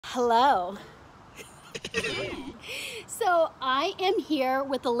Hello. So I am here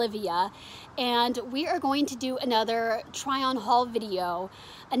with Olivia and we are going to do another try on haul video,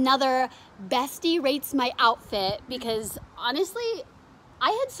 another Bestie rates my outfit, because honestly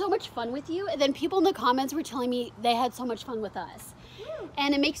I had so much fun with you, and then people in the comments were telling me they had so much fun with us.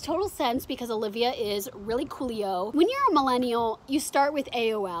 And it makes total sense because Olivia is really coolio. When you're a millennial, you start with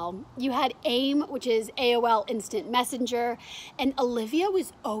AOL. You had AIM, which is AOL Instant Messenger, and Olivia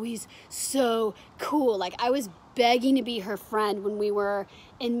was always so cool. Like, I was begging to be her friend when we were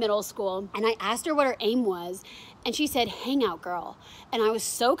in middle school, and I asked her what her AIM was, and she said, Hangout Girl. And I was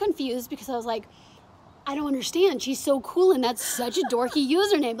so confused because I was like, I don't understand. She's so cool, and that's such a dorky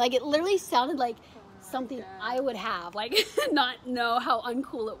username. Like, it literally sounded like something I would have, like, not know how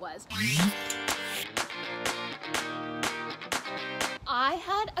uncool it was. I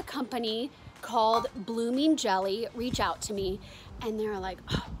had a company called Blooming Jelly reach out to me, and they're like,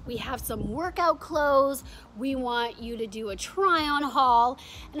 oh, we have some workout clothes. We want you to do a try on haul.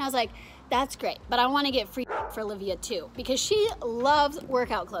 And I was like, that's great, but I want to get free for Olivia too, because she loves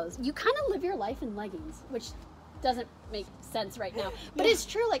workout clothes. You kind of live your life in leggings, which doesn't make sense right now, but it's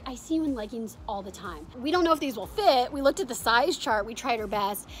true. Like, I see you in leggings all the time. We don't know if these will fit. We looked at the size chart, we tried our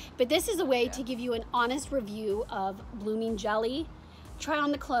best, but this is a way to give you an honest review of Blooming Jelly, try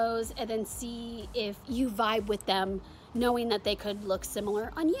on the clothes, and then see if you vibe with them, knowing that they could look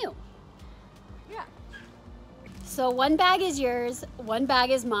similar on you. Yeah. So one bag is yours, one bag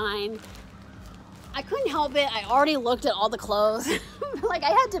is mine. I couldn't help it. I already looked at all the clothes. Like, I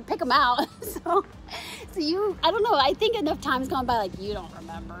had to pick them out. So you, I don't know, I think enough time's gone by, like, you don't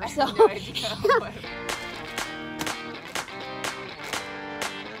remember. So. I have no idea.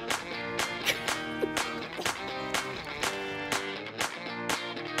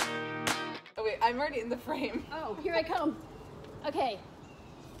 Oh wait, I'm already in the frame. Oh, here I come. Okay,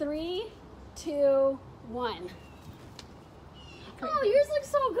 3, 2, 1. Oh, yours looks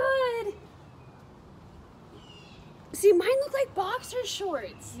so good. See, mine look like boxer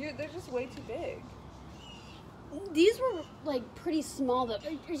shorts. They're just way too big. These were like pretty small though.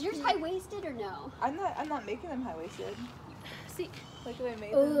 Is yours high-waisted or no? I'm not making them high-waisted. See, Like the way I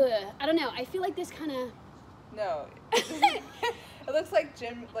made them. I don't know. I feel like this kind of. No. It looks like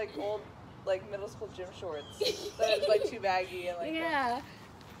old middle school gym shorts. But it's like too baggy and like. Yeah.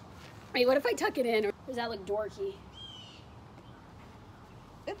 Wait, what if I tuck it in, or does that look dorky?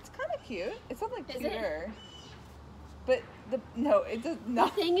 It's kind of cute. It's not like Is cuter. But no, it does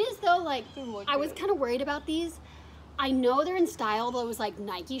not. The thing is though, like, Look I was good. kind of worried about these. I know they're in style, those like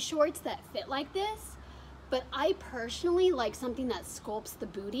Nike shorts that fit like this, but I personally like something that sculpts the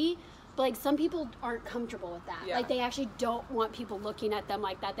booty. But like, some people aren't comfortable with that. Yeah. Like, they actually don't want people looking at them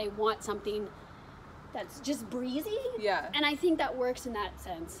like that. They want something that's just breezy. Yeah. And I think that works in that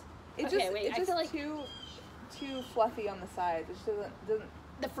sense. It's I just feel like too fluffy on the sides. It just doesn't.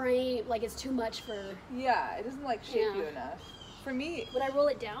 the frame, like, it's too much for. Yeah, it doesn't like shape Yeah. you enough. For me, Would I roll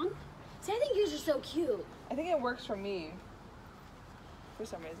it down? See, I think yours are so cute. I think it works for me. For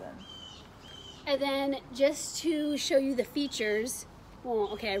some reason. And then just to show you the features, well,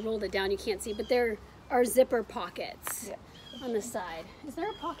 okay, I rolled it down, you can't see, but there are zipper pockets on the side. Is there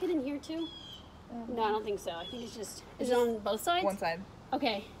a pocket in here too? No, I don't think so. I think it's just, is it on both sides? One side.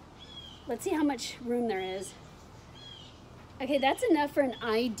 Okay, let's see how much room there is. Okay, that's enough for an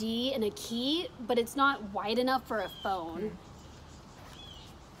ID and a key, but it's not wide enough for a phone.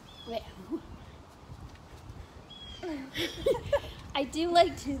 Wait. I do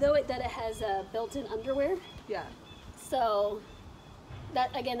like too, though, that it has built-in underwear. Yeah. So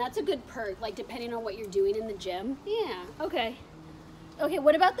that, again, that's a good perk, like, depending on what you're doing in the gym. Yeah, okay. Okay,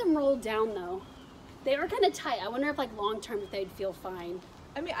 what about them rolled down though? They are kind of tight. I wonder if, like, long term, if they'd feel fine.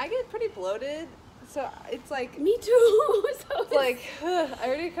 I mean, I get pretty bloated, so it's like. Me too. So It's like, I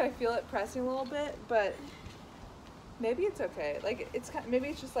already kind of feel it pressing a little bit, but maybe it's okay. Like, maybe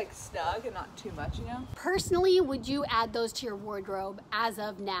it's just like snug and not too much, you know? personally, would you add those to your wardrobe as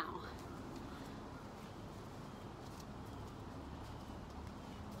of now?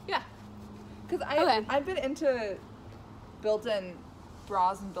 Yeah. Because Okay. I've been into built-in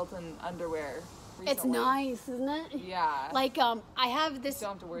bras and built-in underwear recently. It's nice, isn't it? Yeah. Like, I have this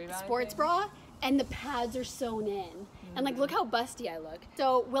Don't have to worry about sports anything. bra, and the pads are sewn in. And, like, look how busty I look.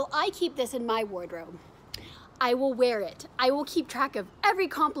 So, will I keep this in my wardrobe? I will wear it. I will keep track of every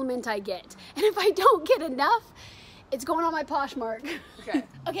compliment I get. And if I don't get enough, it's going on my Poshmark. Okay.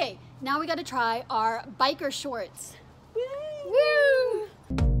 Okay, now we gotta try our biker shorts. Yay! Woo!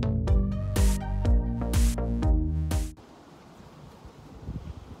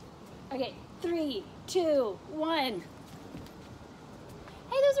 Okay, 3, 2, 1.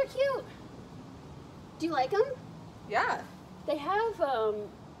 Hey, those are cute. Do you like them? Yeah. They have,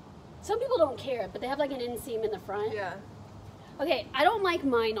 some people don't care, but they have like an inseam in the front. Yeah. Okay, I don't like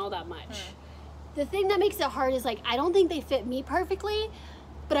mine all that much. The thing that makes it hard is like, I don't think they fit me perfectly,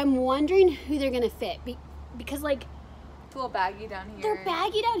 but I'm wondering who they're gonna fit. Because like, It's a little baggy down here. they're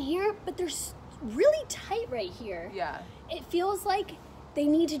baggy down here, but they're really tight right here. Yeah. It feels like they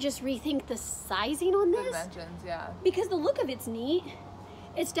need to just rethink the sizing on this. Dimensions, yeah. Because the look of it's neat.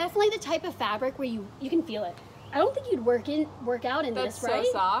 It's definitely the type of fabric where you can feel it. I don't think you'd work out in That's this, right?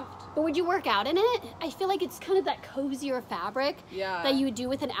 so soft. But would you work out in it? I feel like it's kind of that cozier fabric that you would do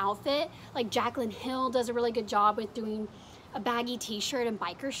with an outfit. Like Jaclyn Hill does a really good job with doing a baggy t-shirt and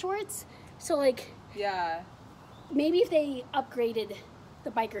biker shorts. So like, Yeah. maybe if they upgraded the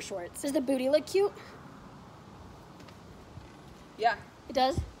biker shorts. Does the booty look cute? Yeah. It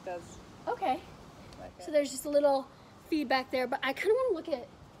does? It does. Okay. Like So it. there's just a little feedback there, but I kind of want to look at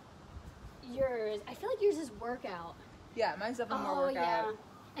yours. I feel like yours is workout. Yeah, mine's definitely more workout. Yeah.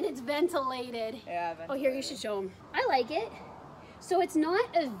 And it's ventilated. Yeah, Oh, here, you should show them. I like it. So it's not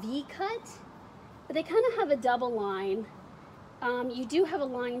a V cut, but they kind of have a double line. You do have a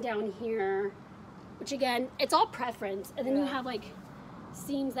line down here, which again, it's all preference. And then you have like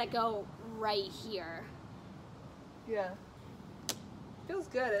seams that go right here. Yeah. Feels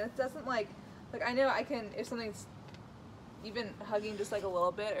good, and it doesn't like I know I can, if something's even hugging just like a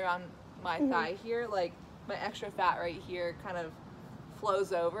little bit around my thigh here, like my extra fat right here kind of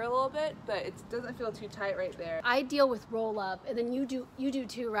flows over a little bit, but it doesn't feel too tight right there. I deal with roll up, and then you do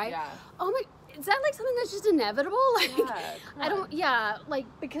too, right? Yeah. Oh my, is that like something that's just inevitable? Like, Yeah, I don't, yeah, like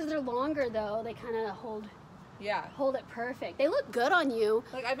because they're longer though, they kind of hold it perfect. They look good on you.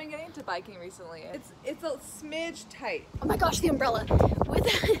 Like I've been getting into biking recently. It's a smidge tight. Oh my gosh, the umbrella. With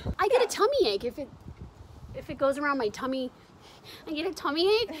I get a tummy ache if it goes around my tummy. I get a tummy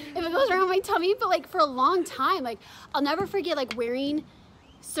ache if it goes around my tummy, but like for a long time, like I'll never forget like wearing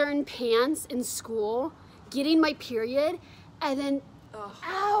certain pants in school, getting my period, and then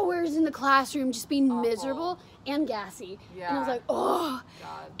hours in the classroom just being miserable and gassy. Yeah. And I was like, oh.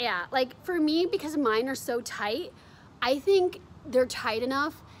 God. Yeah, like for me, because mine are so tight, I think they're tight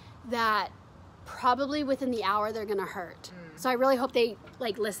enough that probably within the hour they're gonna hurt. So I really hope they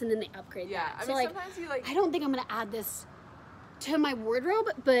like listen and they upgrade that. I So mean, like, sometimes you like. I don't think I'm gonna add this to my wardrobe,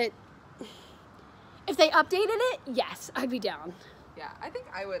 but if they updated it, yes, I'd be down. Yeah, I think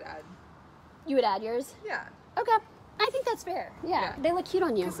I would add. You would add yours? Yeah. Okay, I think that's fair. Yeah, they look cute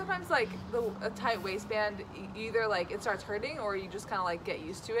on you. Because sometimes like a tight waistband, either like it starts hurting or you just kind of like get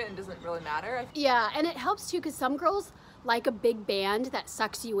used to it and it doesn't really matter. Yeah, and it helps too because some girls like a big band that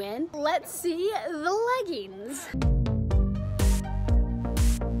sucks you in. Let's see the leggings.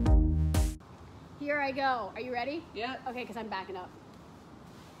 Here I go. Are you ready? Yeah. Okay, because I'm backing up.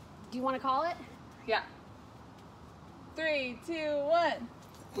 Do you want to call it? Yeah. 3, 2, 1.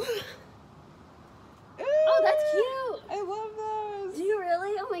 Oh, that's cute. I love those. Do you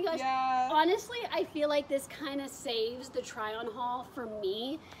really? Oh my gosh. Yeah. Honestly, I feel like this kind of saves the try-on haul for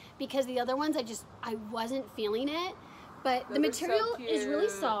me because the other ones I wasn't feeling it, but the Those are so material is really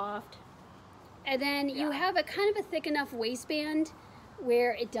cute. soft. And then you have a kind of a thick enough waistband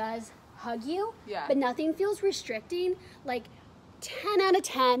where it does hug you, but nothing feels restricting. Like 10 out of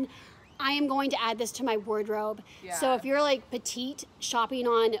 10. I am going to add this to my wardrobe. Yeah. So if you're like petite shopping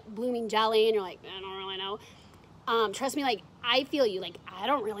on Blooming Jelly and you're like, I don't really know. Trust me, like I feel you, like I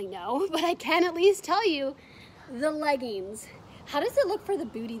don't really know, but I can at least tell you the leggings. How does it look for the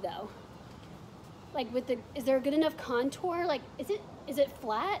booty though? Like is there a good enough contour? Like is it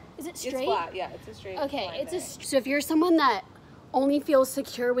flat? Is it straight? It's flat, yeah, it's a straight Okay, line there. so if you're someone that only feels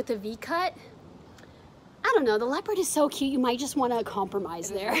secure with a V cut, I don't know, the leopard is so cute, you might just want to compromise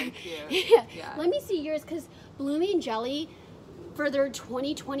there. Really cute. Yeah. Let me see yours, because Blooming Jelly, for their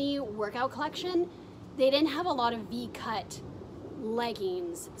 2020 workout collection, they didn't have a lot of V-cut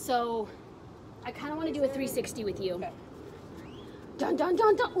leggings. So I kind of want to do a 360 with you. Okay. Dun, dun,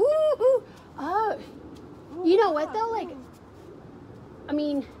 dun, dun. Ooh, ooh. Oh. You know what, though? Like, I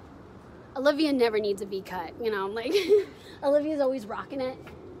mean, Olivia never needs a V-cut, you know? Like, Olivia's always rocking it.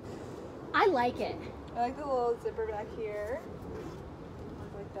 I like it. I like the little zipper back here.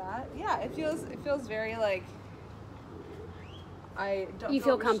 Like that. Yeah, it feels very like I don't You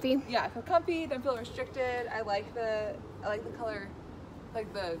feel comfy? Yeah, I feel comfy, don't feel restricted. I like the color,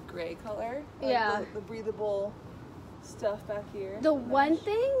 like the gray color. I like the breathable stuff back here. The one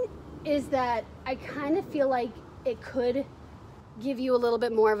thing is that I kind of feel like it could give you a little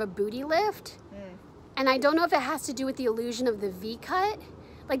bit more of a booty lift. And I don't know if it has to do with the illusion of the V-cut.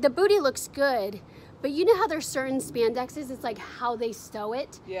 Like the booty looks good, But you know how there's certain spandexes, it's like how they sew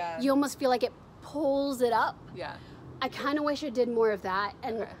it. Yeah. You almost feel like it pulls it up. Yeah. I kind of wish it did more of that.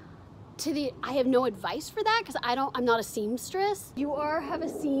 And Okay. I have no advice for that because I'm not a seamstress. You have a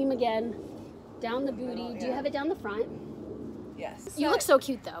seam again down the booty. Do you have it down the front? Yes. You look so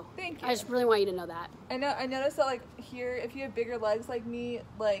cute though. Thank you. I just really want you to know that. I noticed that like here, if you have bigger legs like me,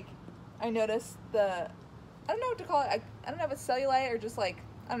 like I noticed I don't know what to call it. I don't know if it's cellulite or just like,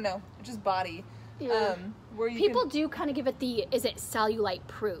 I don't know, just body. Yeah. Where you People do kind of give it is it cellulite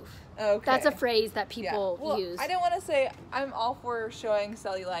proof? Okay. That's a phrase that people well, use. I don't want to say I'm all for showing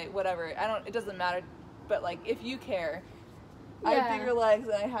cellulite, whatever. It doesn't matter. But like, if you care, I have bigger legs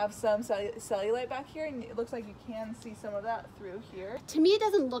and I have some cellulite back here, and it looks like you can see some of that through here. To me, it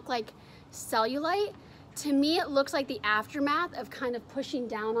doesn't look like cellulite. To me, it looks like the aftermath of kind of pushing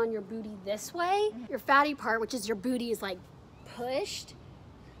down on your booty this way. Mm-hmm. Your fatty part, which is your booty, is like pushed.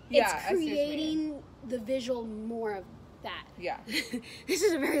 Yeah, it's creating the visual more of that. Yeah. This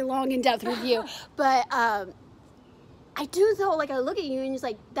is a very long, in-depth review, but I do though. Like I look at you and it's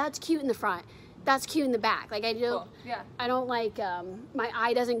like, that's cute in the front, that's cute in the back. Like I do. Cool. Yeah. I don't like my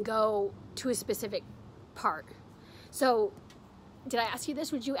eye doesn't go to a specific part. So, did I ask you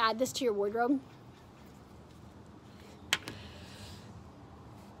this? Would you add this to your wardrobe?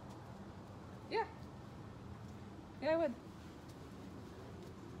 Yeah. Yeah, I would.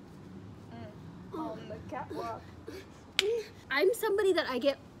 On the catwalk. I'm somebody that I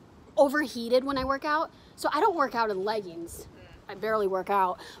get overheated when I work out, so I don't work out in leggings. I barely work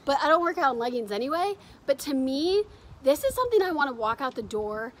out, but I don't work out in leggings anyway. But to me, this is something I want to walk out the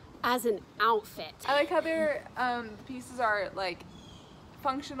door as an outfit. I like how their pieces are like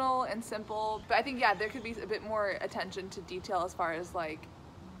functional and simple, but I think there could be a bit more attention to detail as far as like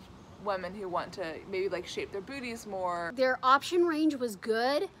women who want to maybe like shape their booties more. Their option range was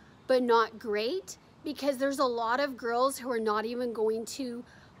good, but not great, because there's a lot of girls who are not even going to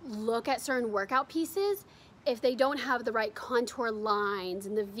look at certain workout pieces if they don't have the right contour lines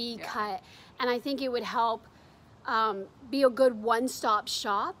and the V cut. And I think it would help be a good one-stop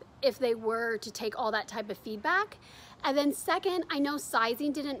shop if they were to take all that type of feedback. And then second, I know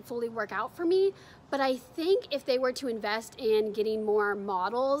sizing didn't fully work out for me, but I think if they were to invest in getting more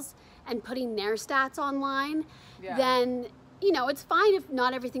models and putting their stats online, then it's fine if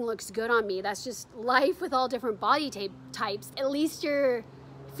not everything looks good on me. That's just life with all different body types. At least you're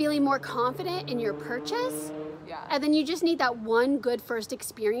feeling more confident in your purchase. Yeah. And then you just need that one good first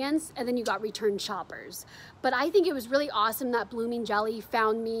experience, and then you got return shoppers. But I think it was really awesome that Blooming Jelly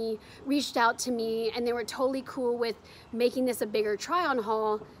found me, reached out to me, and they were totally cool with making this a bigger try-on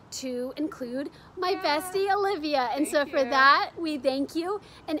haul to include my bestie Olivia. And so for that, we thank you.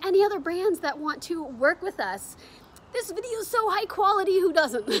 And any other brands that want to work with us. This video is so high quality, who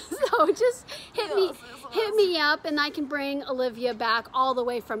doesn't? So just hit me up, and I can bring Olivia back all the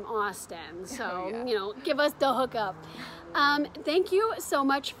way from Austin. So, give us the hookup. Thank you so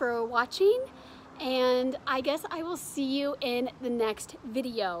much for watching, and I guess I will see you in the next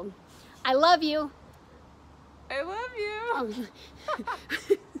video. I love you. I love you.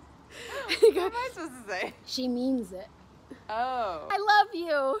 What am I supposed to say? She means it. Oh. I love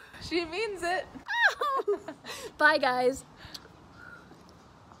you. She means it. Bye, guys.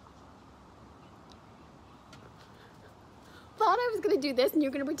 Thought I was gonna do this, and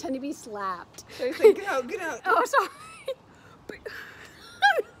you're gonna pretend to be slapped. So I said, get out, get out. Oh, sorry.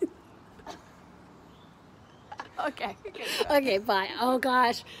 Okay. Okay, bye. Oh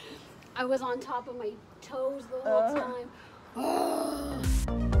gosh, I was on top of my toes the whole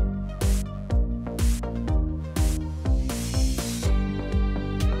time.